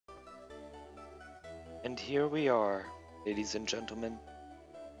And here we are, ladies and gentlemen.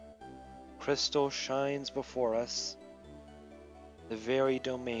 Crystal shines before us. The very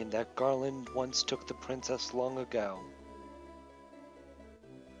domain that Garland once took the princess long ago.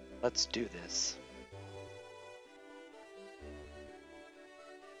 Let's do this.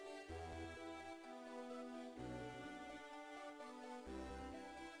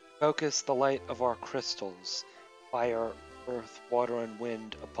 Focus the light of our crystals, fire, earth, water, and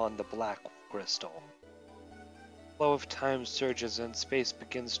wind upon the black crystal. Flow of time surges and space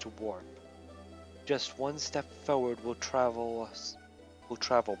begins to warp. Just one step forward will travel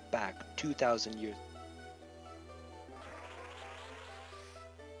back 2,000 years.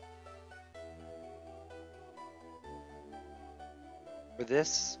 For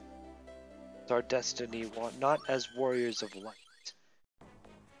this is our destiny, not as warriors of light,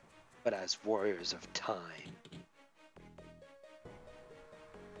 but as warriors of time.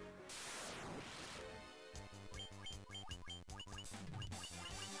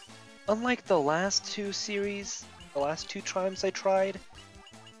 Unlike the last two series, the last two times I tried,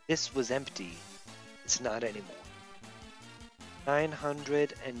 this was empty. It's not anymore.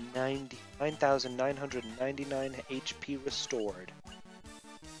 999 HP restored.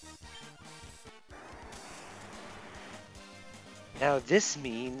 Now this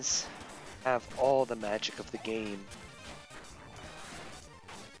means have all the magic of the game.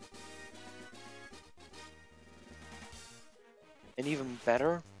 And even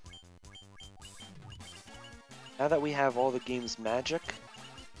better, now that we have all the game's magic,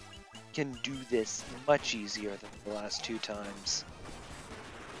 we can do this much easier than the last two times.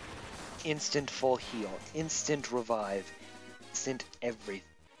 Instant full heal, instant revive, instant everything.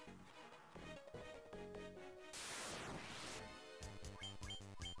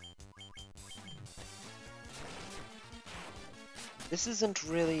 This isn't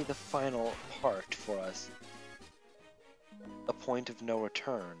really the final part for us. A point of no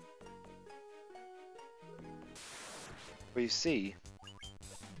return. Where you see,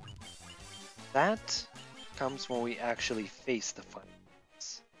 that comes when we actually face the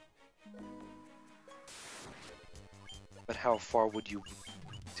finals. But how far would you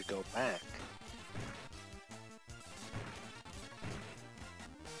need to go back?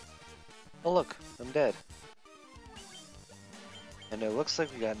 Oh look, I'm dead. And it looks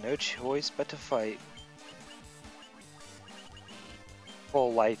like we got no choice but to fight.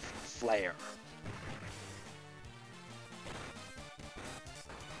 Full life flare.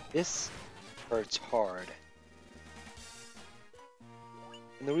 This hurts hard.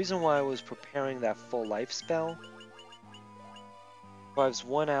 And the reason why I was preparing that full life spell, revives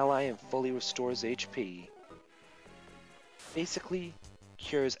one ally and fully restores HP. Basically,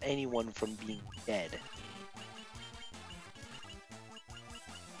 cures anyone from being dead.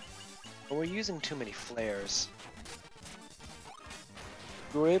 But we're using too many flares.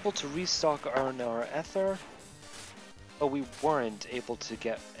 We were able to restock our ether, but we weren't able to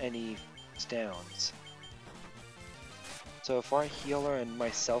get any downs. So if our healer and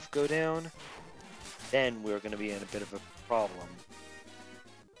myself go down, then we're going to be in a bit of a problem.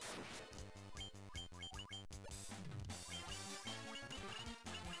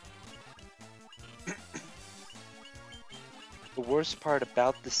 The worst part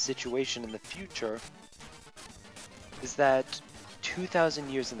about this situation in the future is that 2,000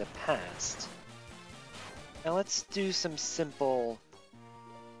 years in the past. Now let's do some simple,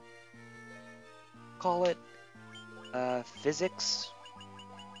 call it physics.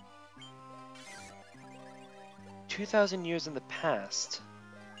 2,000 years in the past,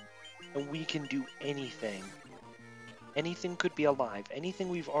 and we can do anything. Anything could be alive, anything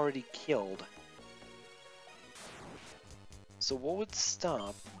we've already killed. So what would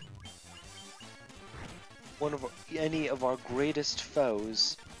stop any of our greatest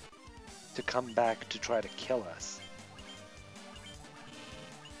foes to come back to try to kill us?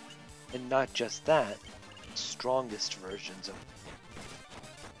 And not just that, strongest versions of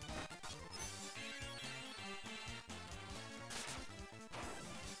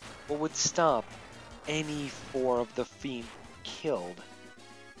what would stop any four of the fiends killed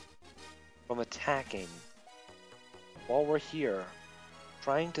from attacking while we're here,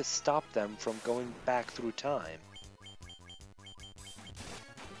 trying to stop them from going back through time?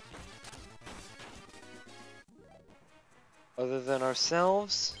 Other than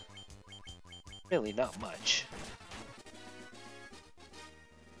ourselves, really not much.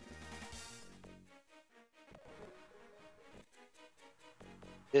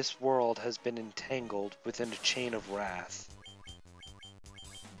 This world has been entangled within a chain of wrath.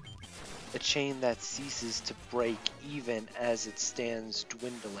 A chain that ceases to break even as it stands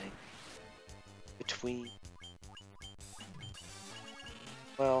dwindling. between,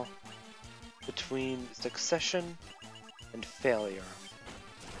 well, between succession and failure.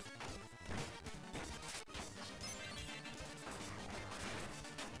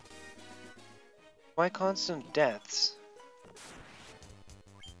 By constant deaths,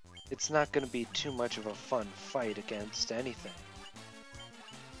 it's not going to be too much of a fun fight against anything.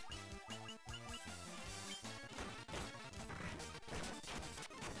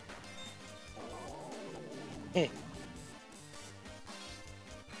 Heh.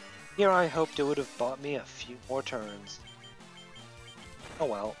 Here I hoped it would have bought me a few more turns. Oh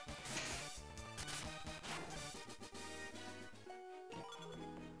well.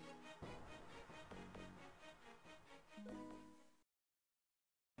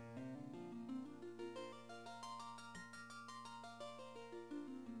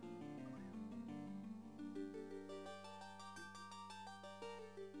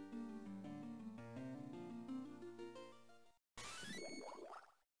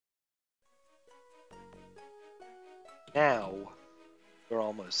 Now, we're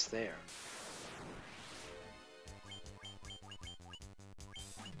almost there.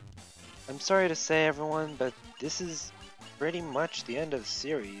 I'm sorry to say, everyone, but this is pretty much the end of the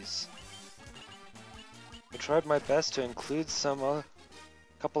series. I tried my best to include a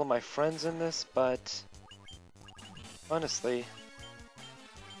couple of my friends in this, but honestly,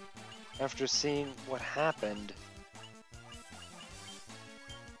 after seeing what happened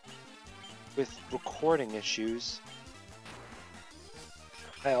with recording issues,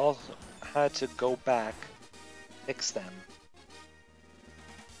 I also had to go back, fix them.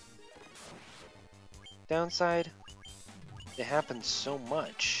 Downside, it happens so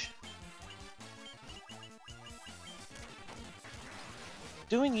much.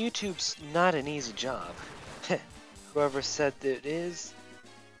 Doing YouTube's not an easy job. Whoever said that it is,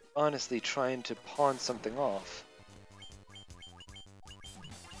 honestly trying to pawn something off.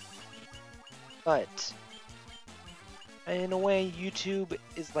 But, in a way, YouTube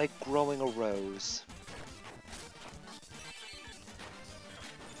is like growing a rose.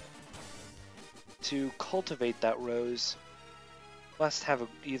 To cultivate that rose, you must have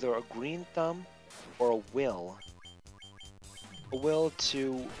either a green thumb or a will. A will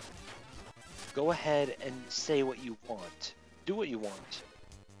to go ahead and say what you want. Do what you want.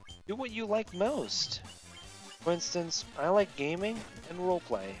 Do what you like most. For instance, I like gaming and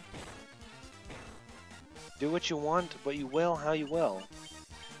roleplay. Do what you want, but you will how you will.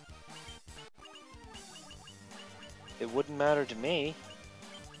 It wouldn't matter to me.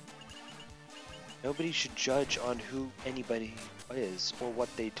 Nobody should judge on who anybody is or what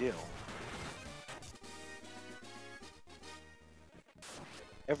they do.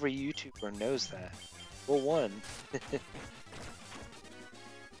 Every YouTuber knows that. For one.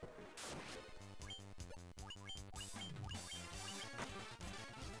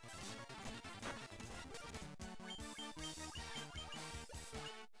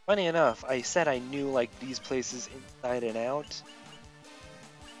 Funny enough, I said I knew like these places inside and out.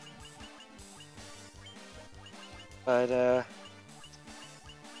 But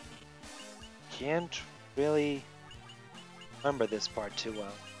can't really remember this part too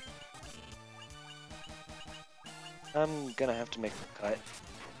well. I'm gonna have to make a cut.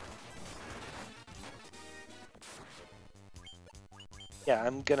 Yeah,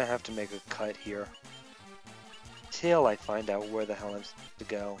 I'm gonna have to make a cut here. Till I find out where the hell I'm supposed to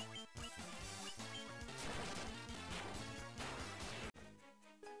go.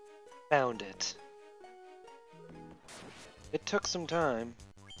 Found it. It took some time,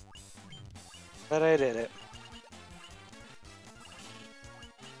 but I did it.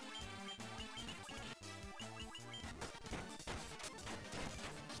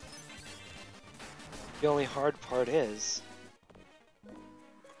 The only hard part is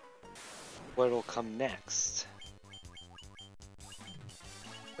what'll come next.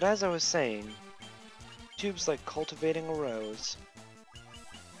 But as I was saying, YouTube's like cultivating a rose.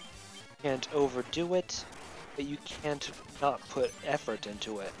 You can't overdo it, but you can't not put effort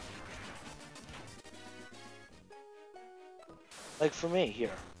into it. Like for me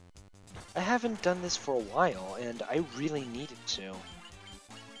here. I haven't done this for a while, and I really needed to.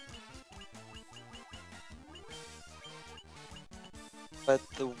 But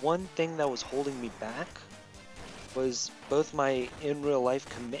the one thing that was holding me back was both my in real life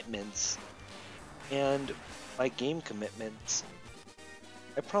commitments and my game commitments.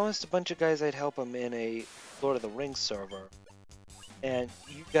 I promised a bunch of guys I'd help them in a Lord of the Rings server, and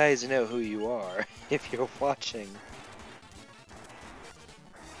you guys know who you are if you're watching.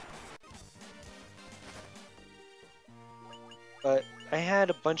 But I had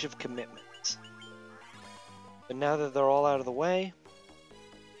a bunch of commitments, But now that they're all out of the way,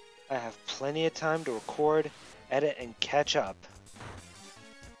 I have plenty of time to record, edit, and catch up.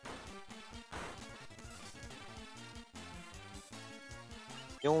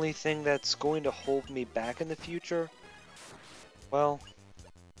 The only thing that's going to hold me back in the future, well,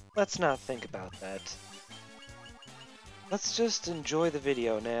 let's not think about that. Let's just enjoy the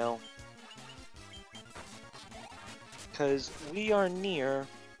video now, because we are near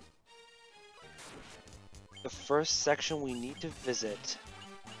the first section we need to visit.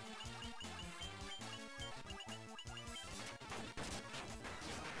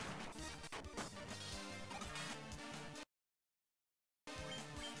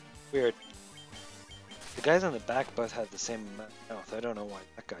 Weird. The guys on the back both had the same mouth. I don't know why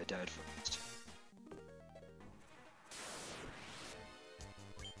that guy died first.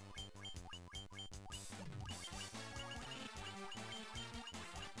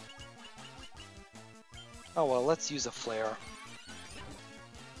 Oh well, let's use a flare.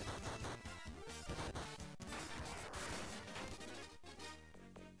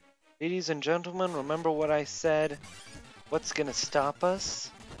 Ladies and gentlemen, remember what I said? What's gonna stop us?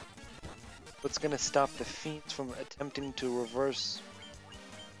 What's gonna stop the fiends from attempting to reverse?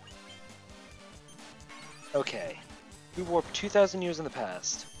 Okay. We warped 2,000 years in the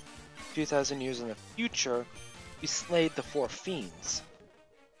past. 2,000 years in the future, we slayed the 4 fiends.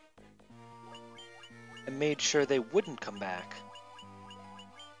 And made sure they wouldn't come back.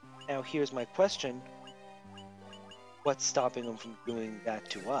 Now here's my question. What's stopping them from doing that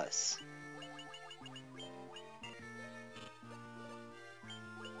to us?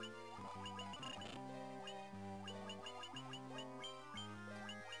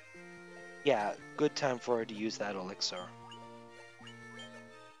 Yeah, good time for her to use that elixir.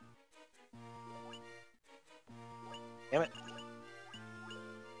 Damn it.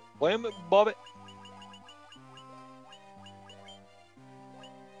 Wham it, bob it.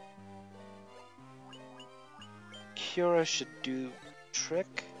 Kira should do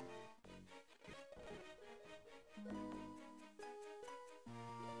trick.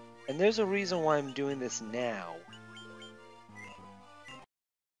 And there's a reason why I'm doing this now.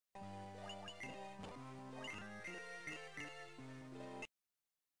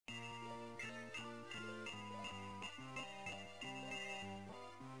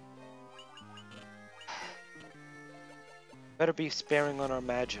 Better be sparing on our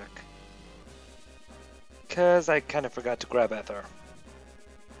magic. Cause I kinda forgot to grab Ether.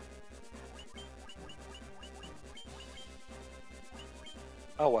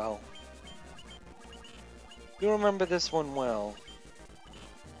 Oh well. You remember this one well.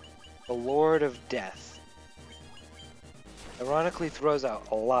 The Lord of Death. Ironically throws out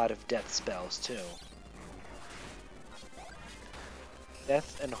a lot of death spells too.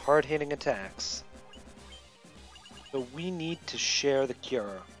 Death and hard-hitting attacks. So we need to share the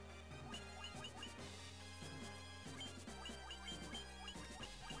cure.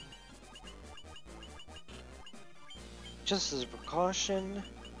 Just as a precaution.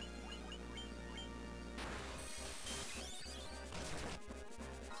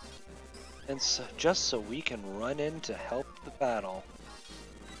 And so, just so we can run in to help the battle.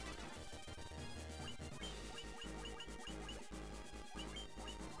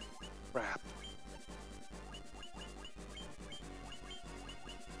 Crap.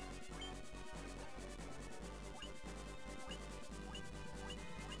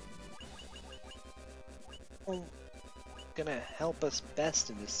 Oh, gonna help us best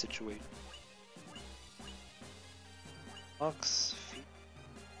in this situation. Ox,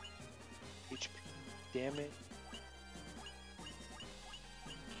 HP, damage.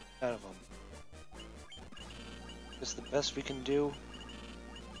 Out of them. Just the best we can do.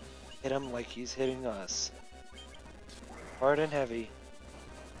 Hit him like he's hitting us. Hard and heavy.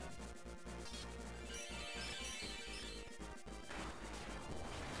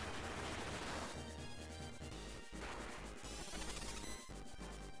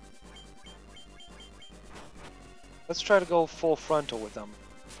 Let's try to go full frontal with them.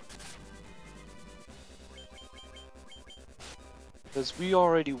 Because we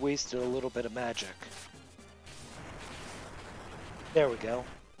already wasted a little bit of magic. There we go.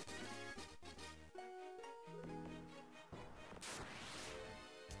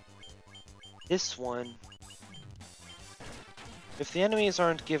 This one, if the enemies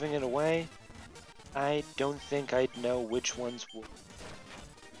aren't giving it away, I don't think I'd know which ones would.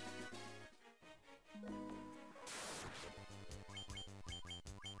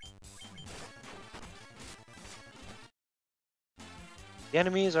 The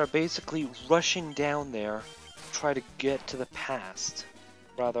enemies are basically rushing down there to try to get to the past,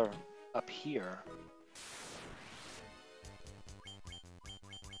 rather up here.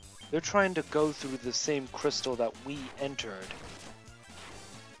 They're trying to go through the same crystal that we entered.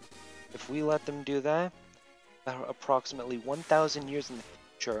 If we let them do that, approximately 1,000 years in the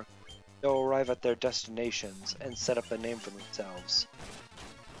future, they'll arrive at their destinations and set up a name for themselves.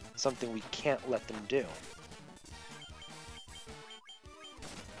 Something we can't let them do.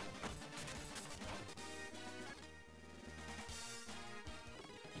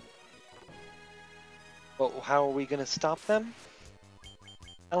 But how are we going to stop them?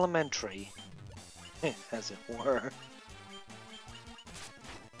 Elementary, as it were.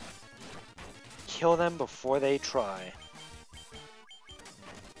 Kill them before they try.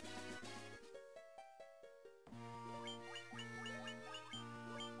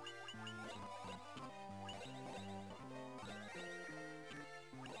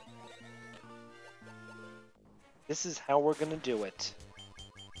 This is how we're going to do it.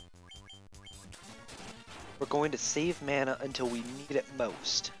 We're going to save mana until we need it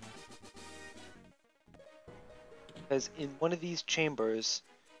most. Because in one of these chambers,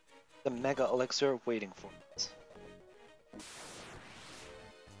 the Mega Elixir waiting for us.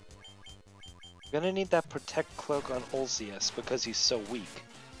 We're gonna need that Protect Cloak on Ulceus because he's so weak.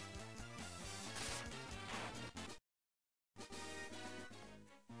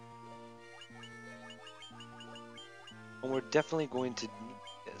 And we're definitely going to need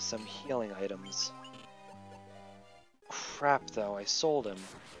some healing items. Crap though, I sold him.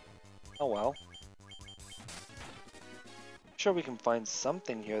 Oh well. Sure, we can find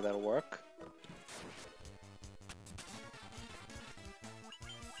something here that'll work.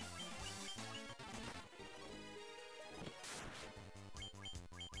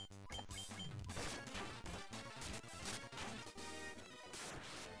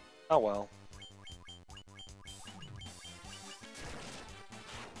 Oh well.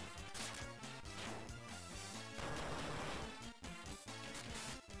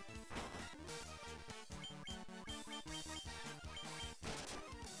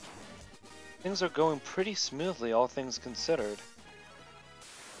 Things are going pretty smoothly, all things considered.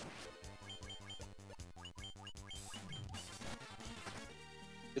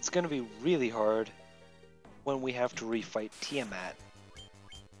 It's gonna be really hard when we have to refight Tiamat.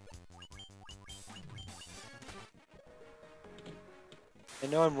 I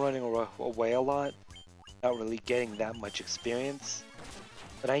know I'm running away a lot, not really getting that much experience,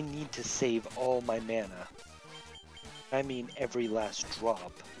 but I need to save all my mana. I mean every last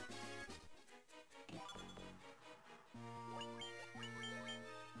drop.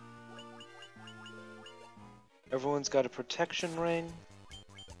 Everyone's got a protection ring.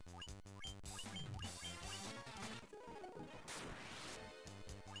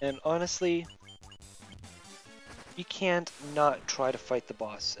 And honestly, you can't not try to fight the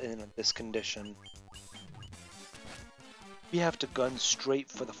boss in this condition. We have to gun straight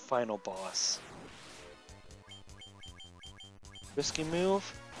for the final boss. Risky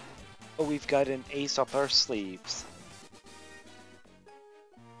move, but we've got an ace up our sleeves.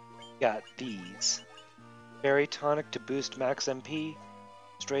 Got these. Berry Tonic to boost max MP,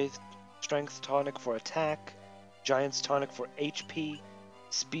 Strength Tonic for attack, Giant's Tonic for HP,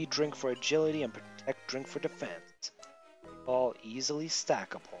 Speed Drink for agility, and Protect Drink for defense. All easily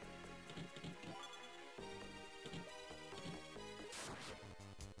stackable.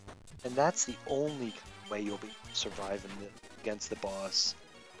 And that's the only way you'll be able to survive against the boss.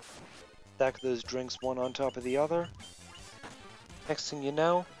 Stack those drinks one on top of the other. Next thing you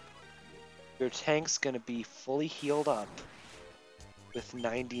know, your tank's gonna be fully healed up with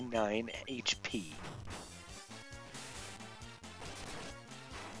 99 HP.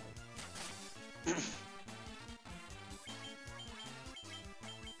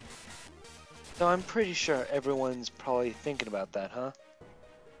 So I'm pretty sure everyone's probably thinking about that, huh?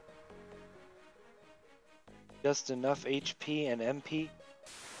 Just enough HP and MP,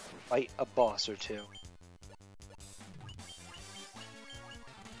 fight a boss or two.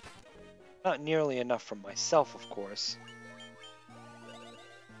 Not nearly enough for myself, of course.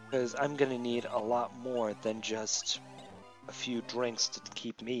 Because I'm gonna need a lot more than just a few drinks to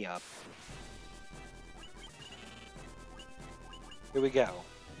keep me up. Here we go.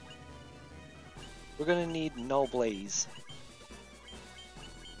 We're gonna need Null Blaze.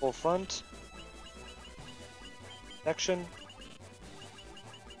 Full front. Protection.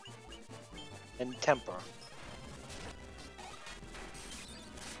 And temper.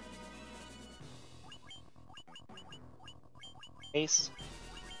 Ace.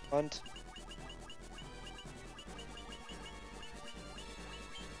 Front.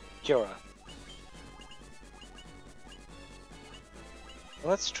 Cura.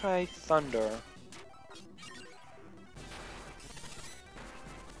 Let's try Thunder.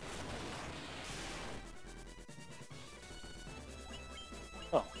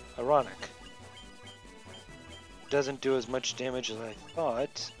 Ironic. Doesn't do as much damage as I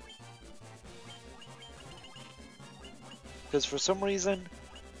thought. Because for some reason,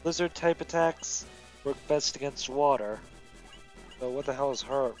 lizard type attacks work best against water. So what the hell is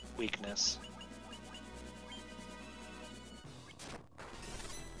her weakness?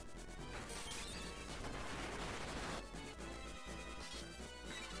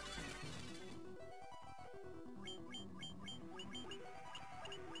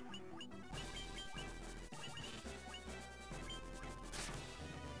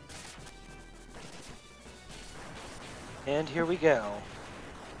 And here we go.